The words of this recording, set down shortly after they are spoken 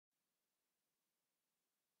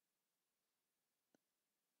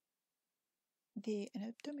the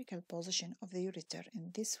anatomical position of the ureter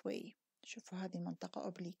in this way. شوفوا هذه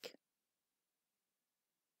المنطقة oblique.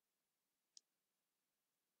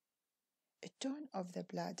 The tone of the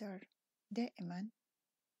bladder دائما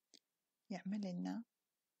يعمل لنا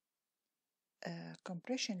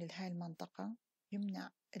compression لهاي المنطقة،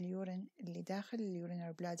 يمنع اليورين اللي داخل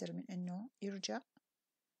اليورينال بلادر من إنه يرجع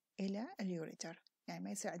إلى اليوريتر، يعني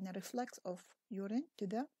ما يصير عندنا reflux of urine to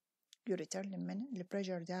the ureter لمن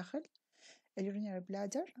البريشر داخل اليورينال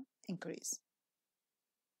بلادر increase.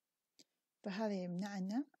 فهذا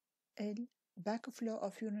يمنعنا back flow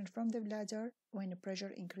of urine from the bladder when the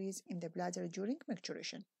pressure increase in the bladder during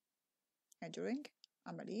micturition، يعني during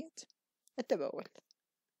عملية التبول.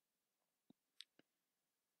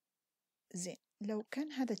 زين، لو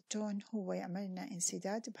كان هذا التون هو يعمل لنا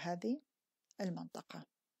انسداد بهذه المنطقة،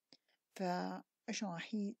 فإيش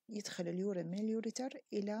راح يدخل اليورين من اليوريتر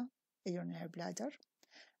إلى اليورينال بلادر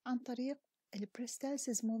عن طريق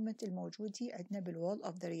البريستالسيس موفمنت الموجودة عندنا بالوول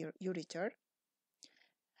of the ureter.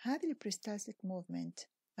 هذه البريستالسيك موفمنت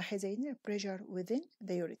راح يزيدنا البريشر within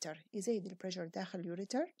the ureter، يزيد البريشر داخل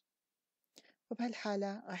اليوريتر،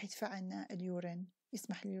 وبهالحالة راح يدفع لنا اليورين،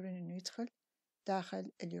 يسمح لليورين إنه يدخل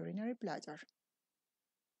داخل اليورينري بلادر.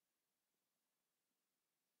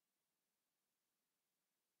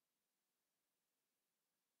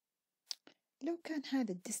 لو كان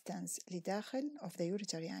هذا الديستانس اللي داخل of the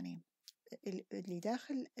ureter، يعني اللي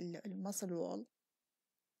داخل المصل وول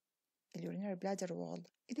اليورينري بلادر وول،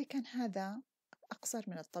 إذا كان هذا أقصر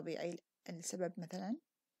من الطبيعي السبب مثلا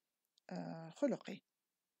خلقي،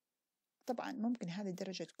 طبعا ممكن هذه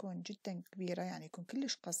الدرجة تكون جدا كبيرة، يعني يكون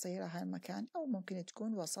كلش قصيرة هالمكان، أو ممكن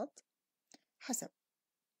تكون وسط حسب.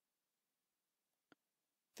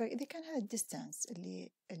 فإذا كان هذا الديستانس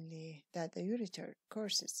اللي that the ureter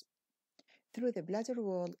courses through the bladder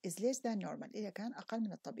wall is less than normal، إذا كان أقل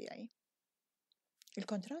من الطبيعي، the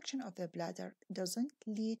contraction of the bladder doesn't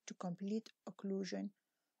lead to complete occlusion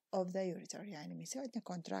of the ureter، يعني لما يصير عندنا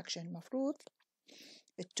contraction المفروض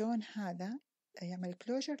التون هذا يعمل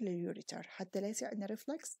closure لليوريتر حتى لا يصير عندنا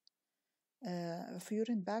reflux of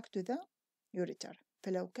urine back to the ureter.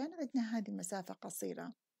 فلو كان عندنا هذه المسافة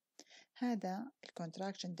قصيرة، هذا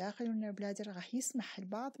الكونتراكشن داخل اليورينال بلادر راح يسمح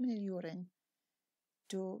البعض من اليورين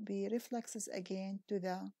to be refluxes again to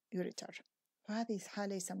the ureter، وهذه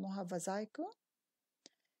الحالة يسموها vesico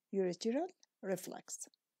ureteral reflux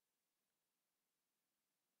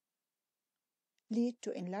lead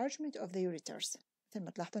to enlargement of the ureters. مثل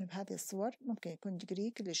ما تلاحظون بهذه الصور ممكن يكون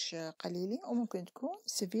degree كلش قليلة، أو ممكن تكون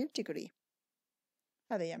severe degree.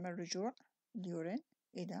 هذا يعمل رجوع اليورين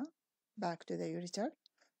إلى back to the ureter،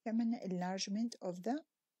 يعملنا enlargement of the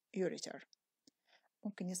ureter.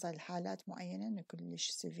 ممكن يصل لحالات معينة إنه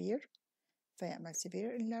كلش severe فيعمل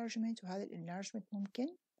severe enlargement، وهذا enlargement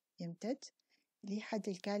ممكن يمتد لحد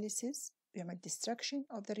الكاليسيس ويعمل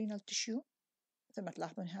destruction of the renal tissue. مثل ما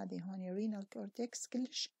تلاحظون هذه هون renal cortex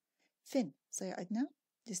كلش thin، صير عندنا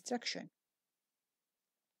destruction.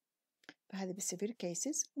 فهذا بالسيفير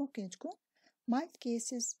cases. ممكن تكون mild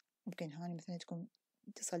cases، ممكن هون مثلا تكون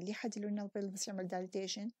تصل لحد الrenal pelvis يعمل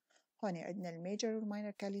dilatation. هون عندنا الميجر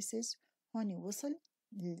والماينر كاليسيس، هون وصل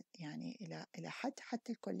يعني إلى حد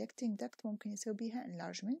حتى collecting duct ممكن يسوي بيها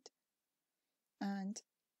enlargement and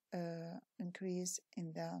increase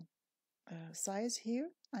in the size here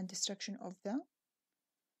and destruction of the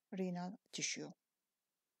renal tissue.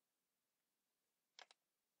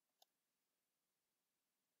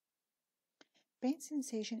 Pain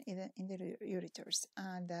sensation in the ureters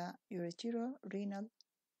and the ureterorenal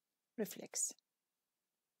reflex.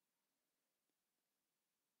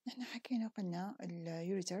 نحن حكينا قلنا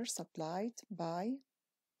اليوريتر supplied by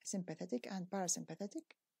sympathetic and parasympathetic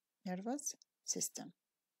nervous system،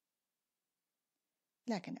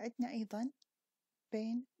 لكن عندنا أيضا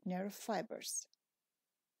pain nerve fibers.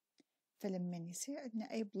 فلما يصير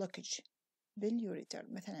عندنا أي blockage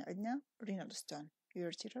باليوريتر، مثلا عندنا renal stone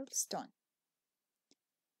ureteral stone،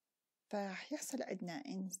 فراح يحصل عندنا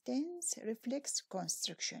intense reflex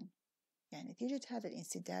constriction، يعني نتيجة هذا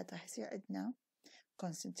الانسداد راح يصير عندنا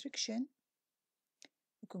constriction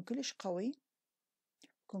يكون كلش قوي،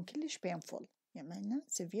 يكون كلش painful، يعملنا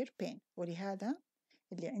severe pain. ولهذا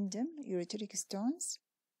اللي عندهم ureteric stones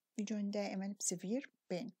يجون دائما severe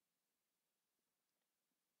pain.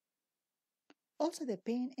 Also the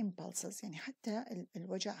pain impulses، يعني حتى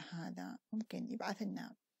الوجع هذا ممكن يبعث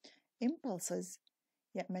لنا impulses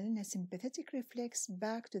يعمل لنا sympathetic reflex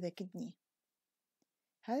back to the kidney.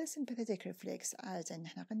 هذا sympathetic reflex عادة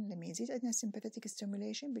نحن قلنا لما يزيد عندنا sympathetic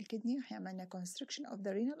stimulation بالكدني راح يعمل لنا constriction of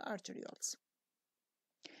the renal arterioles.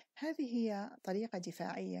 هذه هي طريقة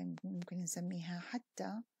دفاعية ممكن نسميها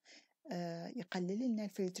حتى يقلل لنا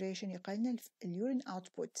الفلتريشن، يقلل لنا اليورين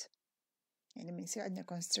اوتبوت. يعني لما يصير عندنا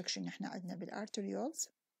constriction نحن عندنا بالارتريولز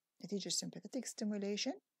نتيجة sympathetic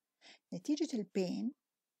stimulation، نتيجة البين،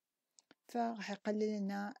 فراح يقلل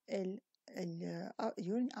لنا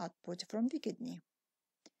اليورين output from the kidney.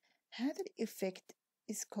 هذا الإفكت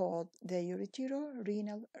is called the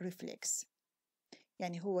uretero-renal reflex.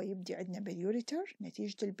 يعني هو يبدأ عندنا باليوريتر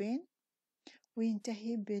نتيجة البين،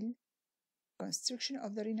 وينتهي constriction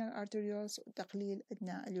of the renal arterioles وتقليل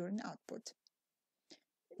عندنا اليورين output.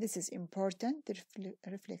 This is important, the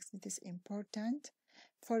reflex is important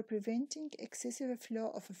for preventing excessive flow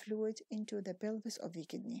of fluid into the pelvis of the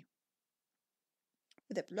kidney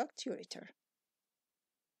with a blocked ureter.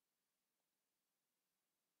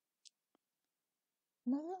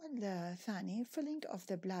 الموضوع الثاني filling of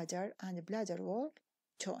the bladder and bladder wall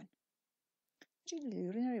tone.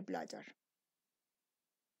 نجي urinary bladder.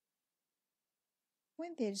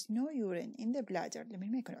 When there is no urine in the bladder، لما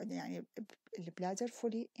ما يكون عندنا يعني البلادر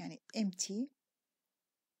fully يعني empty،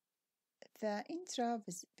 the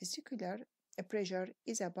intravesicular pressure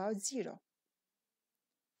is about 0.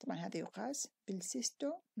 طبعا هذا يقاس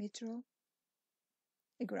بالسيستومتروجرام.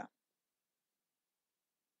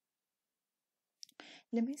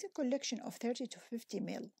 لما يصير collection of 30 to 50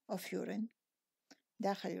 ml of urine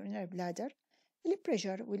داخل urinary bladder، the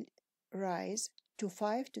pressure will rise to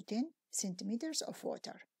 5 to 10 centimeters of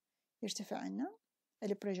water. يرتفع عنا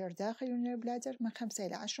البريشر داخل urinary bladder من 5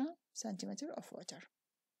 إلى 10 سنتيمتر of water.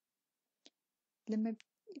 لما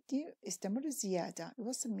يستمر الزيادة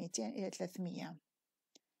يوصل 200 إلى 300،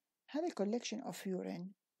 هذا collection of urine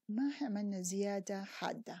ما عملنا زيادة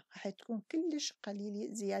حادة، راح تكون كلش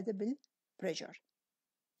قليلة زيادة بالبريشر،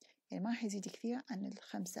 يعني ما حيزيد كثير عن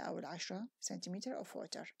 5 أو 10 سنتيمتر of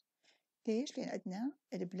water. ليش؟ لأن عندنا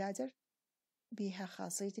البلادر بها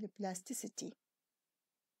خاصية البلاستيسيتي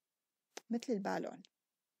مثل البالون.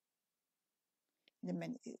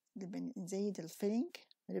 لما نزيد الفيلينج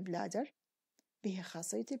البلادر بها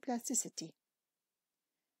خاصية البلاستيسيتي.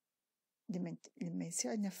 لما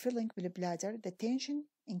يصير عندنا فيلينج بالبلادر the tension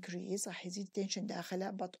increase، راح يزيد tension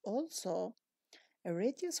داخله but also a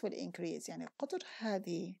radius will increase، يعني قطر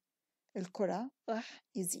هذه الكرة راح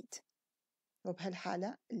يزيد،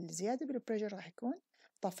 وبهالحالة الزيادة بالبريشر راح يكون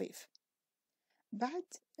طفيف. بعد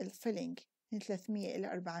الفيلينج من 300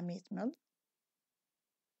 إلى 400 مل،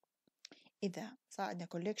 إذا صار عندنا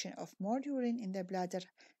collection of more urine in the bladder،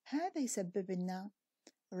 هذا يسبب لنا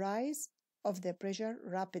rise of the pressure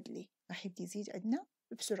rapidly، راح يبدي يزيد عندنا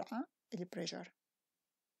بسرعة البريشر.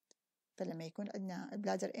 فلما يكون عندنا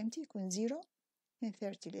البلادر empty يكون 0 من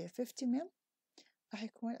 30 إلى 50 مل، راح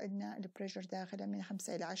يكون عندنا البريشر داخله من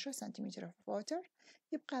 5 إلى 10 سنتيمتر of water.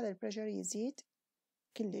 يبقى هذا البريشر يزيد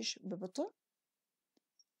كلش ببطء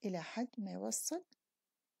إلى حد ما يوصل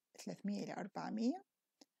 300 إلى 400.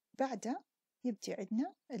 بعدها يبدي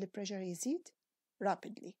عندنا البريشر يزيد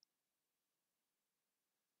rapidly.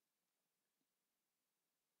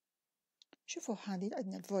 شوفوا هذه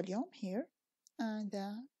عندنا الفوليوم here and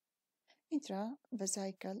the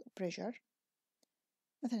intravesical pressure.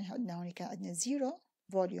 مثلا عندنا هون كان عندنا 0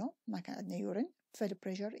 فوليوم، ما كان عندنا يورين،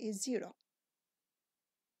 فالبريشر is 0.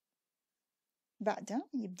 بعدها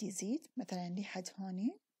يبدي يزيد مثلا لحد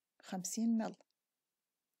هون 50 مل،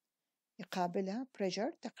 يقابلها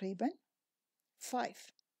بريشر تقريبا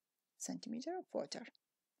 5 سنتيمتر of water.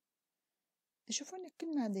 تشوفون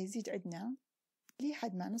كل ما يزيد عندنا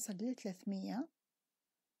لحد ما نصل ل 300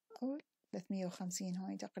 أو 350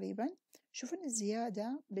 هاي تقريبا، شوفون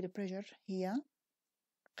الزيادة بالبريشر هي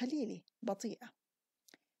قليلة بطيئة.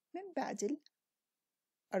 من بعد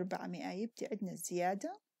 400 يبدأ عندنا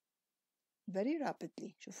الزيادة very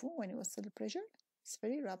rapidly. شوفوا وين يوصل البريشر it's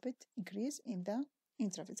very rapid increase in the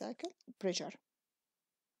intravesical pressure.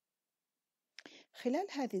 خلال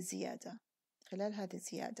هذه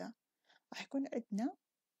الزيادة راح يكون عندنا،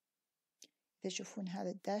 إذا تشوفون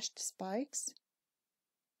هذا dashed spikes،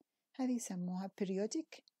 هذه يسموها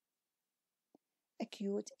periodic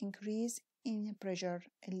acute increase in pressure،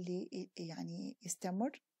 اللي يعني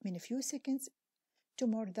يستمر من few seconds to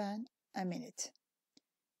more than a minute.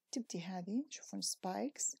 تبدي هذه تشوفون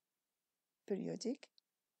spikes periodic.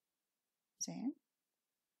 زين،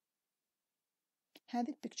 هذه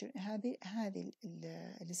البيكتشر هذه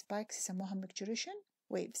السبايكس يسموها micturition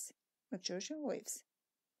waves.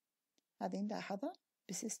 هذه نلاحظها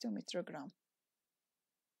بسيستومتروجرام.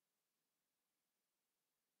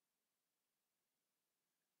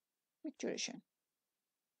 micturition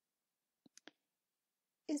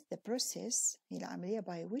is the process، هي العملية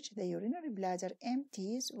by which the urinary bladder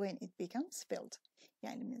empties when it becomes filled.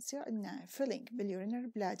 يعني من يصير عندنا filling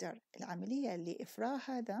بالurinary bladder، العملية لإفراغ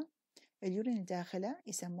هذا اليورين الداخلة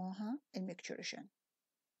يسموها المكتوريشن.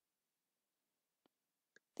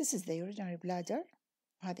 This is the urinary bladder.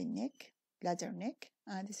 هذه النك bladder neck,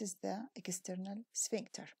 and this is the external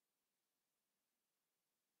sphincter.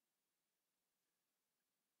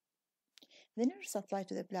 The nerve supply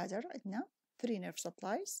to the bladder عندنا 3 nerve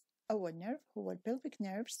supplies. أول nerve هو pelvic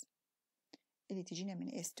nerves اللي تجينا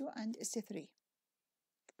من S2 and S3.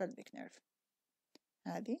 pelvic nerve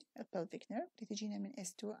هذه pelvic nerve اللي تجينا من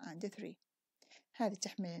S2 and 3. هذه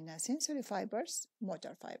تحمل لنا sensory fibers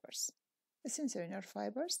motor fibers. الsensory nerve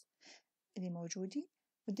fibers اللي موجودين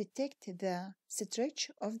detect the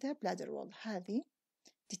stretch of the bladder wall. هذه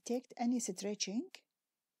detect any stretching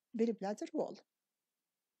بالbladder wall.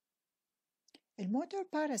 الموتور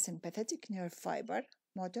parasympathetic nerve fiber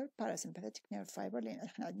motor parasympathetic nerve fiber لأن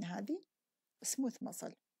احنا عندنا هذه smooth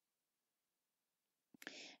muscle.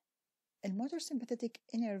 الموتور sympathetic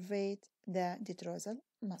innervate the detrosal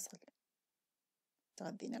muscle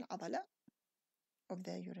تغذينا العضلة of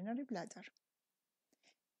the urinary bladder.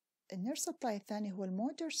 النيرف سبلاي الثاني هو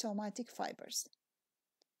الموتور somatic fibers.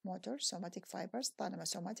 موتور somatic fibers طالما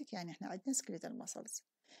somatic يعني احنا عندنا skeletal muscles.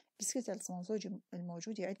 الskeletal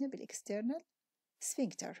الموجودة عندنا بالاكسترنال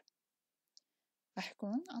sphincter راح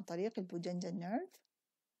يكون عن طريق البودندال nerve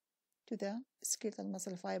to the skeletal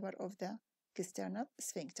muscle fiber of the external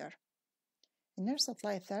sphincter. النيرف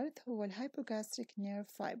سبلاي الثالث هو الhypogastric nerve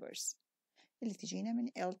fibers اللي تجينا من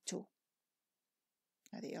L2.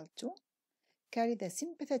 هذه L2 carry the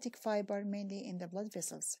sympathetic fiber mainly in the blood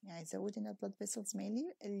vessels يعني يزود لنا blood vessels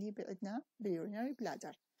mainly اللي عندنا بالurinary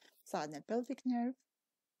bladder. صعدنا pelvic nerve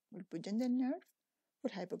والpudendal nerve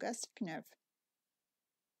والhypogastric nerve.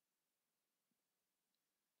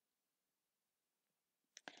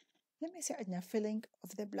 لما يصير عندنا filling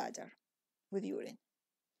of the bladder with urine,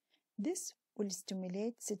 this will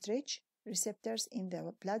stimulate stretch receptors in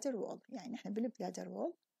the bladder wall. يعني احنا بالbladder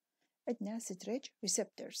wall عندنا stretch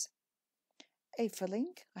receptors. أي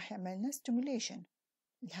filling راح يعملنا stimulation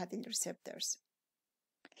لهذه receptors.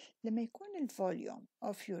 لما يكون الفوليوم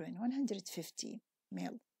of urine 150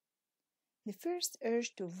 ml, the first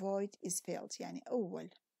urge to void is felt. يعني أول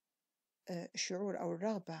شعور أو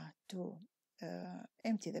الرغبة to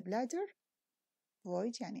empty the bladder,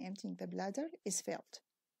 void يعني emptying the bladder is felt.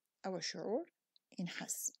 أول شعور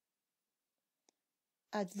ينحس.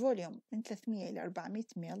 At volume من 300 إلى 400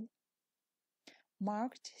 ml,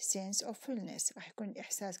 marked sense of fullness راح يكون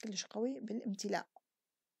الإحساس كلش قوي بالامتلاء.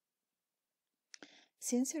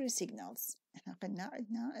 sensory signals احنا قلنا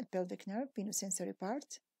عندنا pelvic nerve بينه sensory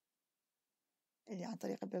part اللي عن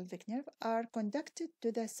طريق pelvic nerve are conducted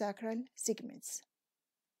to the sacral segments.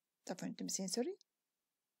 طبعا sensory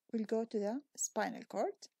will go to the spinal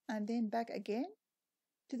cord and then back again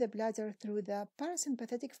to the bladder through the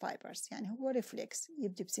parasympathetic fibers. يعني هو reflex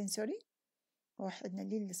يبدأ بsensory وراح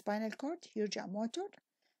عندنا للspinal cord يرجع motor.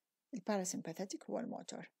 الباراسمباثيتك هو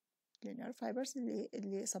الموتور النيرف فايبرز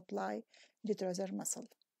اللي supply detrosal muscle.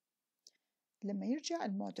 لما يرجع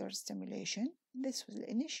الموتور stimulation, this will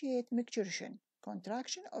initiate micturition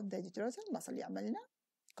contraction of the detrosal muscle. يعملنا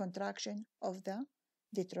contraction of the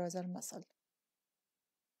detrosal muscle.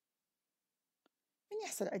 من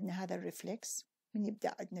يحصل عندنا هذا الريفلكس من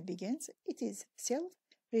يبدأ عندنا begins, it is self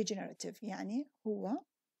regenerative يعني هو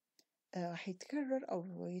راح يتكرر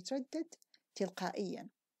أو يتردد تلقائيا.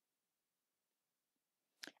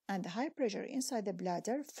 and the high pressure inside the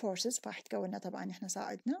bladder forces راح يتكون طبعا احنا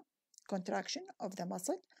صاعدنا contraction of the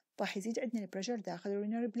muscle راح يزيد عندنا البريشر داخل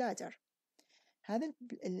urinary bladder. هذا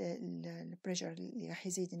البريشر اللي راح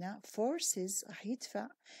يزيدنا forces راح يدفع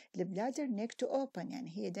البلادر neck to open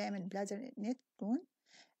يعني هي دائما البلادر neck تكون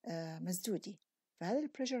مسدودة. فهذا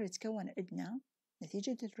البريشر يتكون عندنا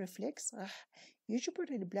نتيجة الريفلكس راح يجبر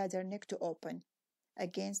البلادر neck to open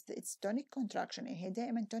against its tonic contraction. يعني هي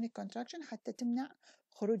دائما tonic contraction حتى تمنع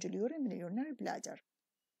خروج اليورين من اليورينري بلادر.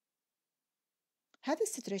 هذا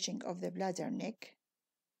stretching of the bladder neck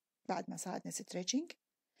بعد ما صارنا stretching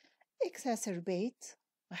exacerbate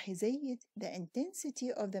راح يزيد the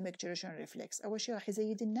intensity of the micturition reflex. أول شيء راح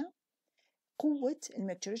يزيد لنا قوة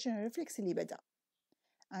المicturition reflex اللي بدأ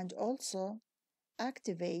and also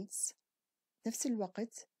activates نفس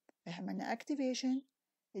الوقت راح يعملنا activation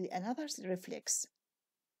ل another reflex.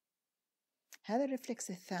 هذا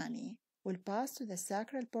الرفلكس الثاني will pass to the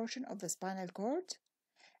sacral portion of the spinal cord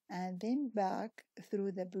and then back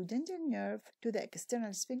through the pudendal nerve to the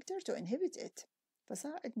external sphincter to inhibit it.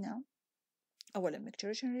 فصار عندنا أولا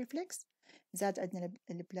micturition reflex زاد عندنا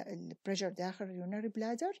البريشر داخل urinary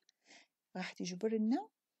bladder راح تجبر لنا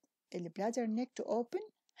البلادر neck to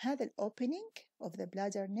open. هذا opening of the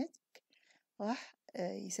bladder neck راح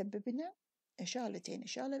يسبب لنا شغلتين.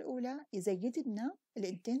 الشغلة الأولى يزيد لنا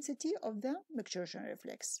الانتنسيتي of the micturition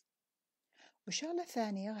reflex، والشغلة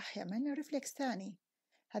الثانية راح يعملنا ريفلكس ثاني.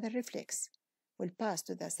 هذا الريفلكس will pass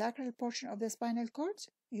to the sacral portion of the spinal cord،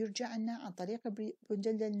 يرجع لنا عن طريق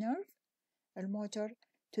البندل nerve الموتور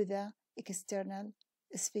to the external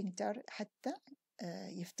sphincter حتى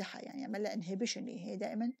يفتحها، يعني يعمل لها inhibition. هي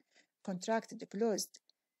دائما contracted closed،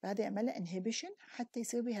 فهذا يعمل لها inhibition حتى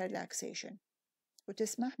يصير بها relaxation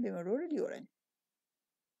وتسمح بمرور اليورين.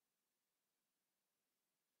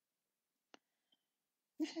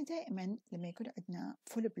 نحن دائما لما يكون عندنا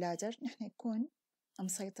فول بلادر نحن نكون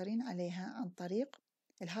مسيطرين عليها عن طريق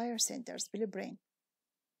الهاير سنترز بالبرين،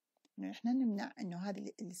 إنه نحن نمنع إنه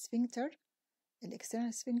هذا السفنكتر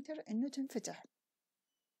الاكسترنال سفنكتر إنه تنفتح.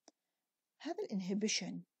 هذا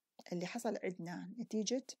الانهبيشن اللي حصل عندنا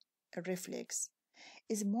نتيجة الريفلكس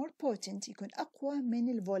is more potent، يكون أقوى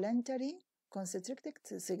من الvoluntary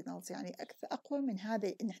constricted signals، يعني أقوى من هذا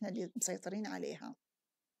اللي نحن اللي مسيطرين عليها.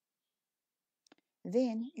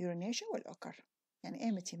 then urination will occur، يعني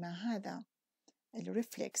إيمتى ما هذا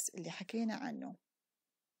الريفلكس اللي حكينا عنه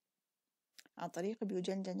عن طريق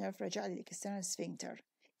بيوجندال نيرف رجع للإكسترنال سفنكتر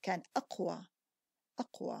كان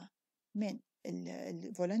أقوى من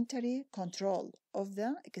voluntary control of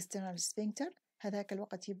the external sphincter، هذاك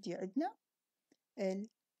الوقت يبدي عندنا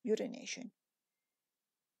urination.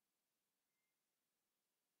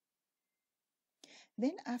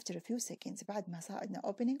 then after a few seconds بعد ما صار عندنا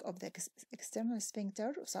opening of the external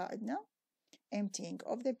sphincter وصار عندنا emptying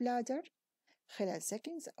of the bladder خلال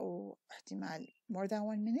seconds أو احتمال more than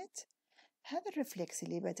 1 minute، هذا الرفلكس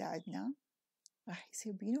اللي بدأ عندنا راح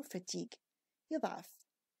يصير بينه fatigue، يضعف.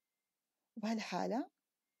 وبهالحالة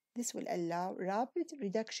this will allow rapid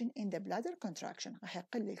reduction in the bladder contraction، راح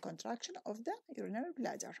يقل ال contraction of the urinary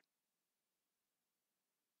bladder.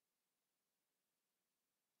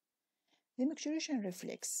 the micturition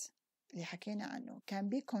reflex اللي حكينا عنه can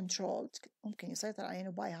be controlled، ممكن يسيطر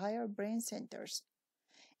علينا by higher brain centers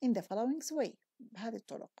in the following way، بهذه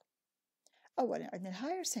الطرق. أولاً عندنا ال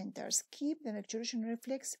higher centers keep the micturition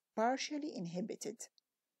reflex partially inhibited،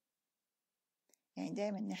 يعني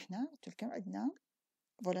دائما نحن قلت عندنا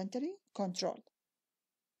voluntary control،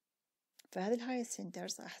 فهذه ال higher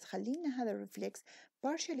centers راح تخلينا هذا الرفلكس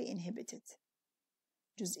partially inhibited،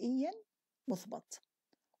 جزئياً مثبط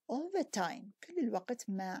all the time، كل الوقت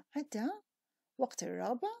ما عدا وقت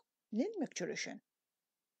الرغبة للمكتوريشن.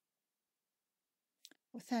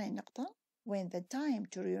 وثاني نقطة when the time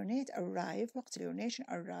to urinate arrive، وقت urination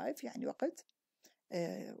arrive يعني وقت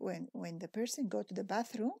when the person go to the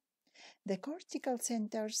bathroom the cortical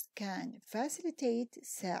centers can facilitate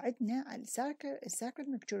ساعدنا على sacral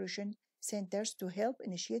micturition centers to help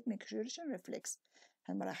initiate micturition reflex.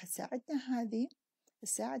 هالمرة راح تساعدنا هذه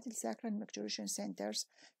تساعد الساكرال micturition centers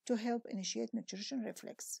to help initiate micturition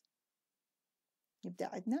reflex. يبدأ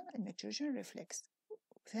عندنا micturition reflex.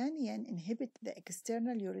 ثانياً inhibit the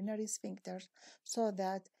external urinary sphincters so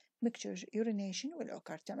that urination will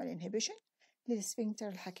occur، تعمل inhibition للسفنكتر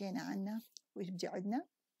اللي حكينا عنه ويبدأ عندنا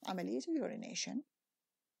عملية urination.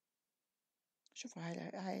 شوفوا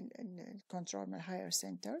هاي الكنترول من higher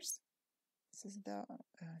centers. This is the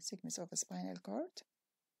segments of the spinal cord.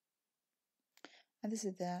 And this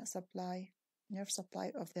is the nerve supply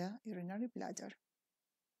of the urinary bladder.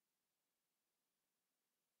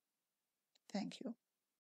 Thank you.